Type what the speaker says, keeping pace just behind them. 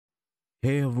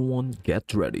Hey everyone,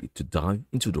 get ready to dive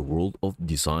into the world of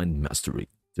design mastery.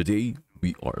 Today,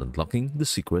 we are unlocking the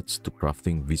secrets to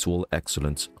crafting visual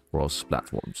excellence across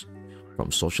platforms.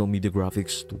 From social media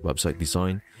graphics to website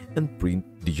design and print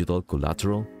digital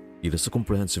collateral, it is a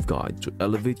comprehensive guide to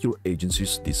elevate your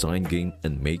agency's design game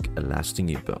and make a lasting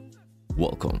impact.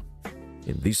 Welcome.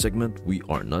 In this segment, we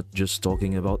are not just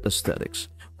talking about aesthetics.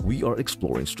 We are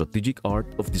exploring strategic art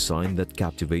of design that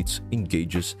captivates,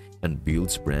 engages, and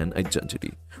builds brand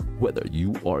identity. Whether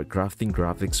you are crafting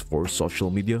graphics for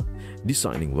social media,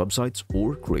 designing websites,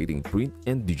 or creating print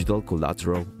and digital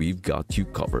collateral, we've got you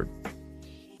covered.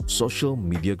 Social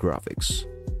media graphics.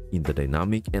 In the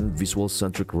dynamic and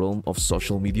visual-centric realm of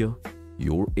social media,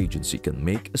 your agency can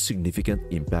make a significant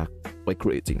impact by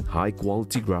creating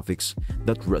high-quality graphics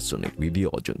that resonate with the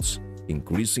audience,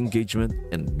 increase engagement,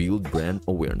 and build brand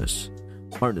awareness.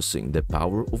 Harnessing the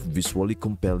power of visually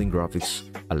compelling graphics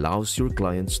allows your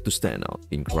clients to stand out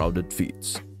in crowded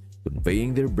feeds,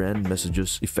 conveying their brand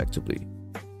messages effectively.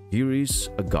 Here is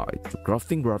a guide to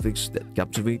crafting graphics that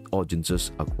captivate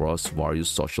audiences across various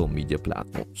social media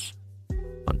platforms.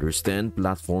 Understand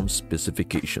platform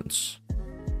specifications.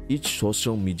 Each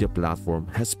social media platform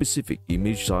has specific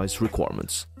image size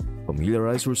requirements.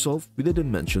 Familiarize yourself with the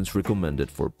dimensions recommended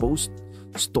for posts,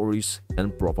 stories,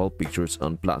 and profile pictures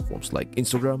on platforms like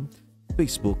Instagram,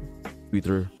 Facebook,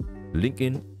 Twitter,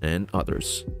 LinkedIn, and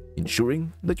others.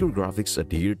 Ensuring that your graphics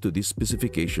adhere to these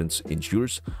specifications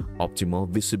ensures optimal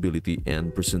visibility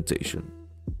and presentation.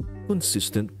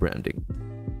 Consistent branding.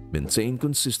 Maintain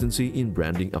consistency in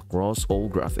branding across all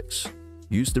graphics.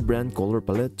 Use the brand color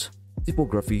palette,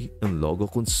 typography, and logo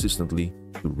consistently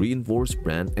to reinforce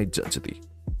brand identity.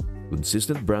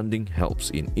 Consistent branding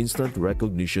helps in instant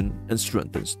recognition and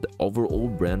strengthens the overall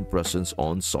brand presence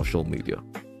on social media.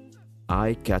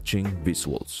 Eye-catching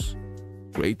visuals.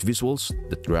 Create visuals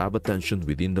that grab attention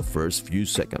within the first few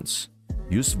seconds.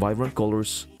 Use vibrant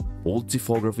colors, bold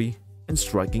typography, and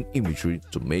striking imagery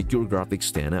to make your graphics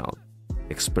stand out.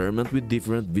 Experiment with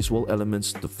different visual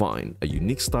elements to find a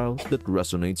unique style that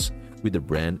resonates with the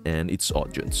brand and its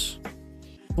audience.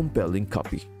 Compelling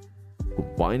copy.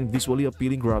 Combine visually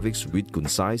appealing graphics with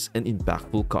concise and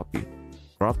impactful copy.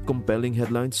 Craft compelling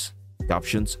headlines,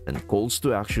 captions, and calls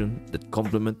to action that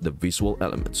complement the visual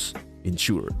elements.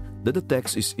 Ensure that the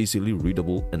text is easily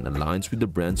readable and aligns with the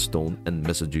brand's tone and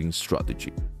messaging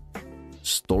strategy.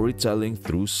 Storytelling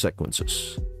through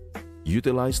sequences.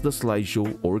 Utilize the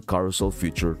slideshow or carousel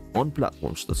feature on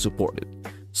platforms that support it,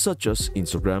 such as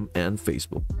Instagram and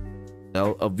Facebook.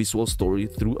 Tell a visual story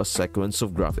through a sequence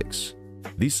of graphics.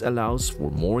 This allows for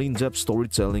more in-depth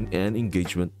storytelling and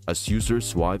engagement as users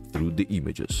swipe through the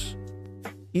images.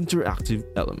 Interactive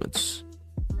elements.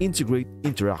 Integrate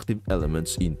interactive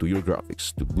elements into your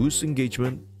graphics to boost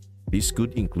engagement. This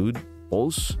could include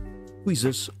polls,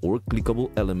 quizzes, or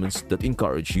clickable elements that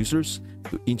encourage users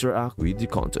to interact with the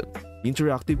content.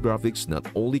 Interactive graphics not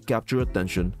only capture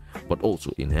attention but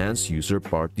also enhance user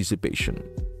participation.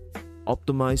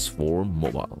 Optimize for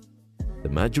mobile. The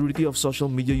majority of social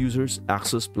media users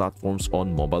access platforms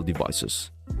on mobile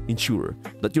devices. Ensure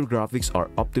that your graphics are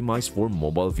optimized for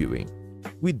mobile viewing,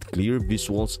 with clear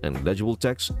visuals and legible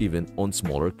text even on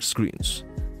smaller screens.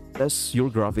 Test your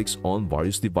graphics on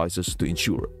various devices to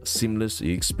ensure a seamless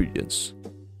experience.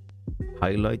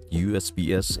 Highlight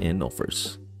USPs and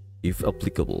offers. If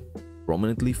applicable,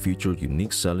 prominently feature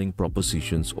unique selling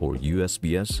propositions or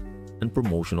USPs and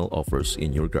promotional offers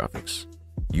in your graphics.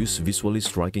 Use visually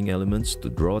striking elements to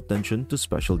draw attention to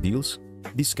special deals,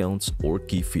 discounts, or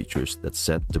key features that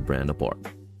set the brand apart.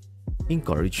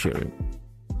 Encourage sharing.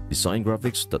 Design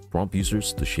graphics that prompt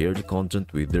users to share the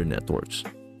content with their networks.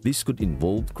 This could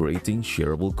involve creating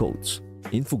shareable codes,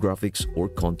 infographics, or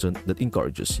content that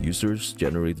encourages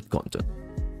users-generated content.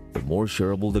 The more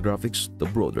shareable the graphics, the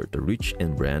broader the reach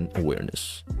and brand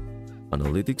awareness.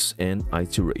 Analytics and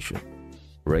iteration.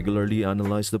 Regularly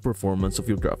analyze the performance of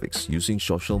your graphics using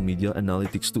social media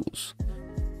analytics tools.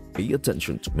 Pay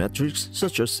attention to metrics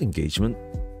such as engagement,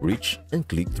 reach, and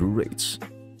click-through rates.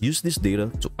 Use this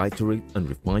data to iterate and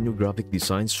refine your graphic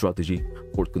design strategy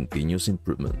for continuous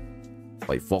improvement.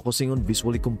 By focusing on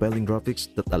visually compelling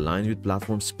graphics that align with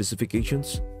platform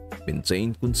specifications,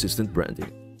 maintain consistent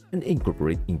branding, and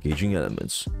incorporate engaging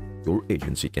elements, your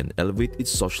agency can elevate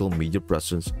its social media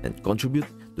presence and contribute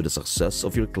to the success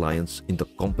of your clients in the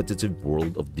competitive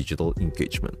world of digital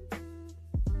engagement.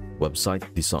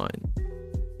 Website design.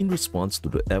 In response to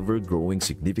the ever-growing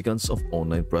significance of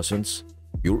online presence,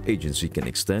 your agency can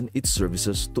extend its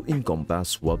services to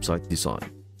encompass website design,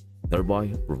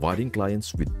 thereby providing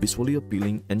clients with visually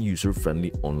appealing and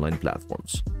user-friendly online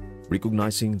platforms.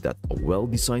 recognizing that a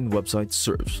well-designed website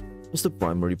serves as the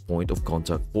primary point of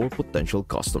contact for potential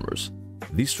customers.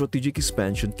 This strategic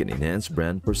expansion can enhance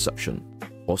brand perception,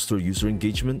 foster user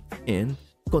engagement, and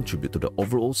contribute to the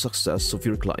overall success of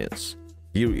your clients.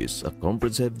 Here is a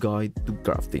comprehensive guide to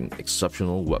crafting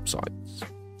exceptional websites.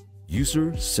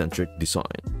 User-Centric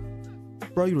Design.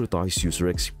 Prioritize user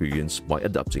experience by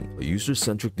adopting a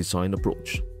user-centric design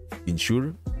approach.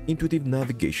 Ensure intuitive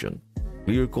navigation,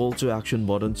 clear call to action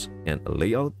buttons, and a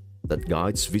layout that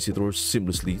guides visitors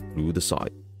seamlessly through the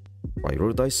site.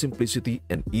 Prioritize simplicity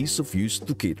and ease of use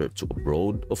to cater to a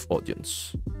broad of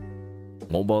audience.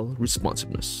 Mobile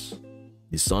responsiveness.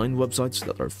 Design websites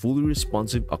that are fully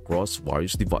responsive across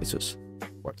various devices,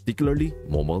 particularly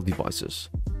mobile devices.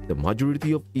 The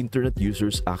majority of internet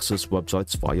users access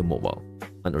websites via mobile,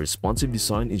 and a responsive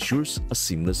design ensures a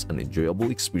seamless and enjoyable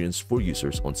experience for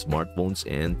users on smartphones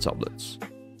and tablets.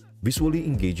 Visually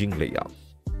engaging layout.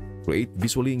 Create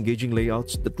visually engaging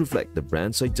layouts that reflect the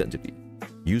brand's identity.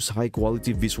 Use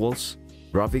high-quality visuals,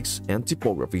 graphics, and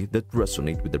typography that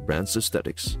resonate with the brand's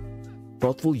aesthetics.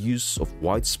 Thoughtful use of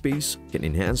white space can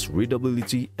enhance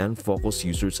readability and focus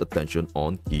users' attention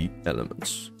on key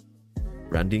elements.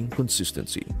 Branding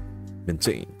consistency.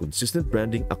 Maintain consistent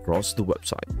branding across the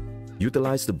website.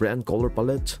 Utilize the brand color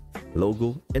palette,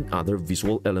 logo, and other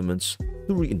visual elements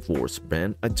to reinforce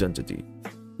brand identity.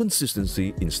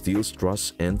 Consistency instills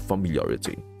trust and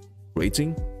familiarity,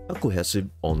 creating a cohesive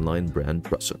online brand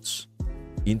presence.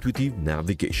 Intuitive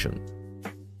navigation.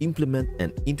 Implement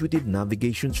an intuitive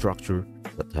navigation structure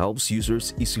that helps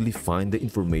users easily find the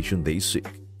information they seek.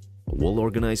 A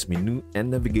well-organized menu and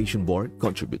navigation bar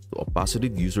contribute to a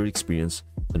positive user experience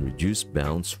and reduce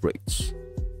bounce rates.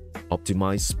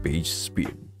 Optimize page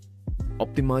speed.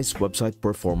 Optimize website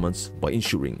performance by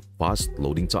ensuring fast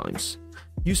loading times.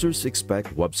 Users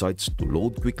expect websites to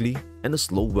load quickly, and a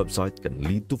slow website can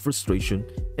lead to frustration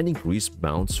and increased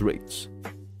bounce rates.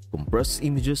 Compress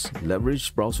images,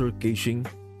 leverage browser caching,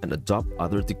 and adopt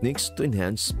other techniques to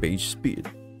enhance page speed.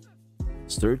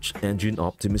 Search engine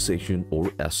optimization or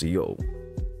SEO.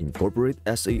 Incorporate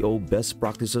SEO best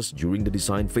practices during the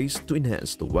design phase to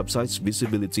enhance the website's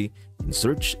visibility in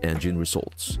search engine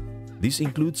results. This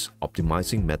includes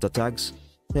optimizing meta tags,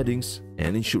 headings,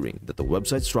 and ensuring that the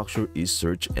website structure is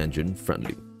search engine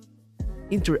friendly.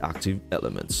 Interactive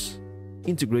elements.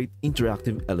 Integrate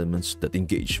interactive elements that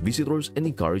engage visitors and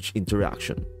encourage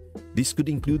interaction. This could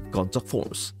include contact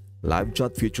forms, live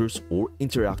chat features, or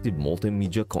interactive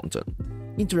multimedia content.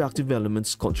 Interactive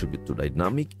elements contribute to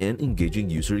dynamic and engaging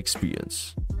user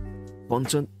experience.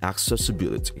 Content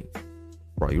accessibility.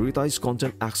 Prioritize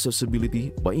content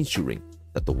accessibility by ensuring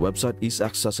that the website is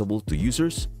accessible to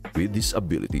users with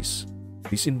disabilities.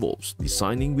 This involves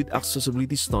designing with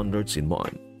accessibility standards in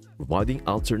mind, providing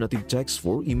alternative text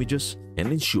for images,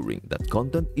 and ensuring that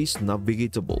content is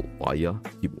navigatable via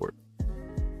keyboard.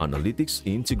 Analytics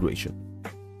integration.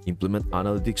 Implement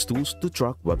analytics tools to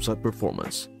track website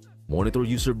performance, monitor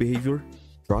user behavior,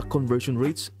 track conversion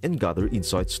rates, and gather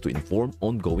insights to inform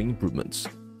ongoing improvements.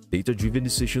 Data-driven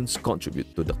decisions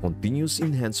contribute to the continuous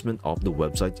enhancement of the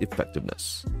website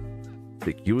effectiveness.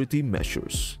 Security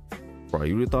measures.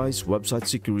 Prioritize website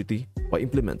security by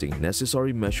implementing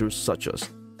necessary measures such as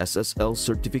SSL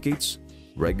certificates,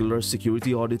 regular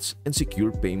security audits, and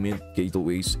secure payment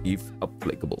gateways if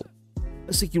applicable.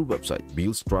 A secure website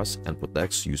builds trust and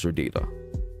protects user data.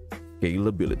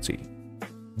 Scalability.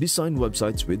 Design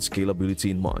websites with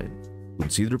scalability in mind.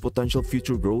 Consider potential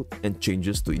future growth and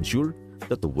changes to ensure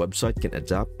that the website can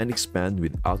adapt and expand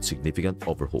without significant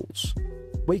overhauls.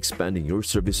 By expanding your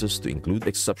services to include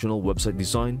exceptional website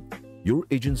design, your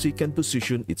agency can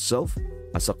position itself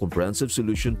as a comprehensive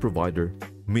solution provider,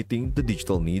 meeting the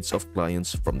digital needs of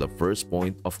clients from the first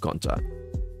point of contact.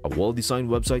 A well-designed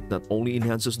website not only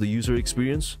enhances the user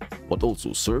experience, but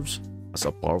also serves as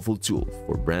a powerful tool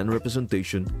for brand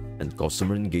representation and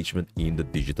customer engagement in the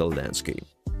digital landscape.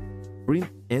 Print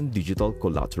and digital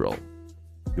collateral.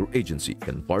 Your agency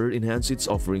can further enhance its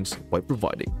offerings by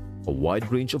providing a wide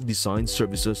range of design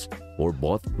services for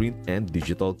both print and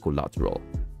digital collateral.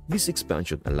 This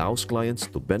expansion allows clients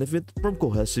to benefit from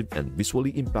cohesive and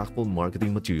visually impactful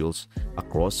marketing materials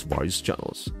across various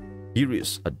channels. Here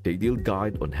is a detailed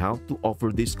guide on how to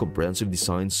offer these comprehensive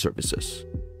design services.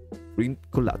 Print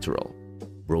collateral.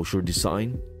 Brochure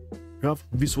design. Craft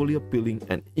visually appealing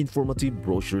and informative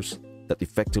brochures that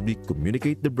effectively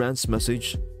communicate the brand's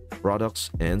message,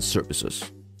 products, and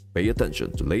services. Pay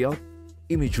attention to layout,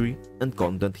 imagery, and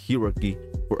content hierarchy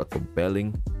for a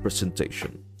compelling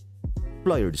presentation.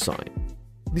 Flyer design.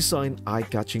 Design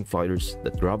eye-catching flyers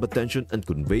that grab attention and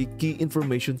convey key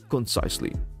information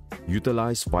concisely.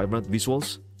 Utilize vibrant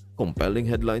visuals, compelling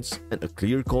headlines, and a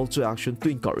clear call to action to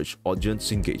encourage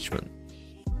audience engagement.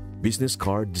 Business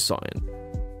card design.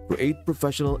 Create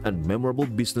professional and memorable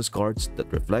business cards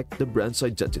that reflect the brand's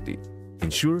identity.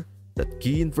 Ensure that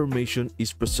key information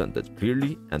is presented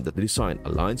clearly and that the design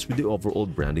aligns with the overall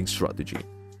branding strategy.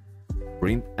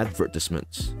 Print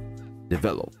advertisements.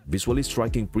 Develop visually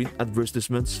striking print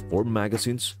advertisements for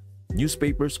magazines,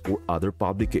 newspapers, or other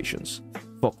publications.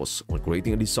 Focus on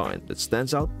creating a design that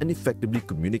stands out and effectively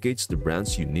communicates the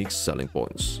brand's unique selling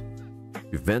points.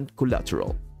 Event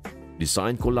collateral.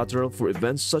 Design collateral for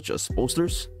events such as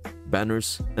posters,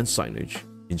 banners, and signage.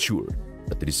 Ensure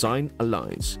that the design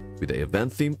aligns with the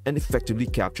event theme and effectively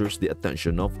captures the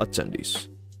attention of attendees.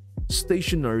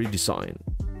 Stationery design.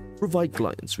 Provide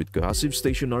clients with cohesive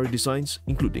stationery designs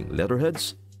including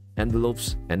letterheads,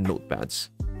 envelopes, and notepads.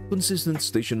 Consistent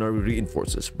stationery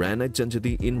reinforces brand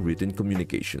identity in written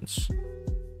communications.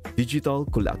 Digital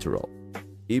collateral.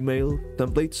 Email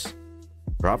templates.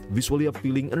 Craft visually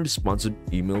appealing and responsive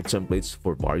email templates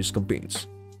for various campaigns.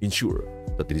 Ensure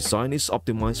that the design is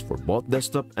optimized for both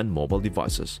desktop and mobile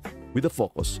devices with a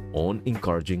focus on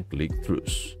encouraging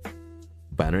click-throughs.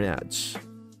 Banner ads.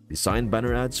 Design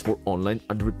banner ads for online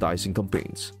advertising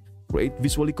campaigns. Create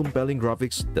visually compelling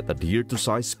graphics that adhere to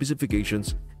size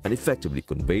specifications and effectively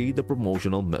convey the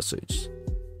promotional message.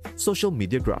 Social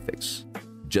media graphics.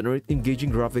 Generate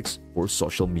engaging graphics for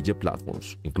social media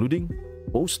platforms, including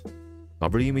posts,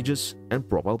 cover images, and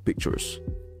profile pictures.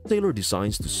 Tailor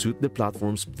designs to suit the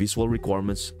platform's visual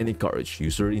requirements and encourage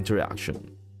user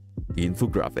interaction.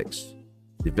 Infographics.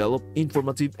 Develop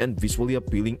informative and visually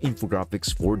appealing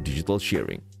infographics for digital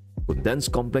sharing. Condense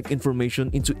complex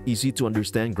information into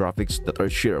easy-to-understand graphics that are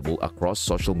shareable across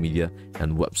social media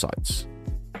and websites.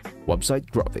 Website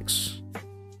graphics.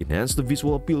 Enhance the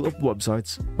visual appeal of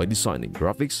websites by designing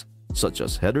graphics such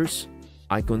as headers,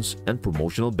 icons, and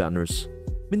promotional banners.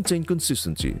 Maintain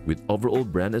consistency with overall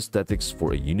brand aesthetics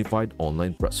for a unified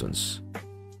online presence.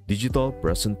 Digital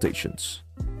presentations.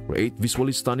 Create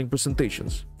visually stunning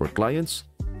presentations for clients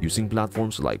using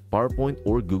platforms like PowerPoint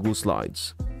or Google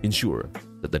Slides. Ensure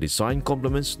that the design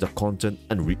complements the content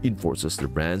and reinforces the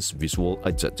brand's visual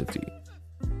identity.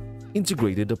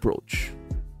 Integrated approach.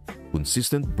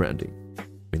 Consistent branding.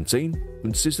 Maintain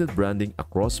consistent branding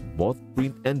across both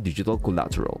print and digital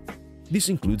collateral. This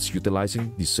includes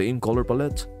utilizing the same color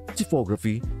palette,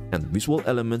 typography, and visual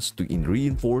elements to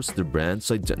reinforce the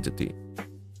brand's identity.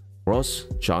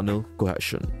 Cross-channel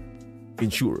cohesion.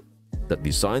 Ensure that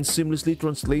design seamlessly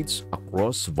translates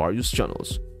across various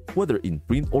channels, whether in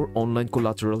print or online.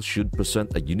 Collateral should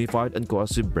present a unified and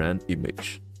cohesive brand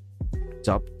image.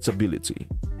 Adaptability.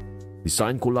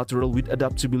 Design collateral with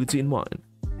adaptability in mind.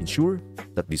 Ensure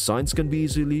that designs can be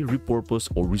easily repurposed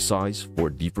or resized for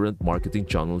different marketing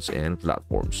channels and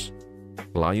platforms.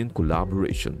 Client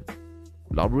collaboration.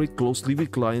 Collaborate closely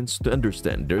with clients to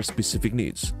understand their specific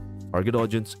needs, target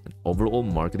audience, and overall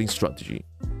marketing strategy.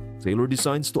 Tailor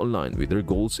designs to align with their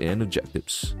goals and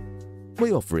objectives.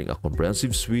 By offering a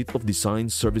comprehensive suite of design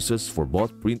services for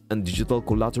both print and digital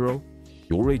collateral,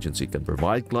 your agency can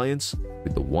provide clients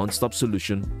with a one-stop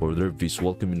solution for their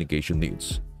visual communication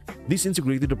needs. This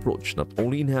integrated approach not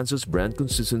only enhances brand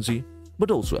consistency,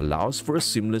 but also allows for a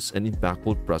seamless and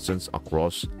impactful presence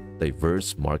across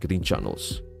diverse marketing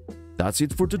channels. That's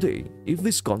it for today. If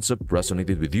this concept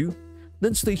resonated with you,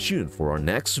 then stay tuned for our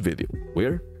next video,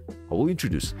 where I will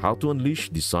introduce how to unleash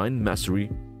design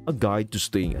mastery, a guide to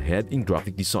staying ahead in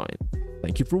graphic design.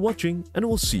 Thank you for watching, and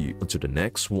we'll see you until the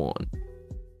next one.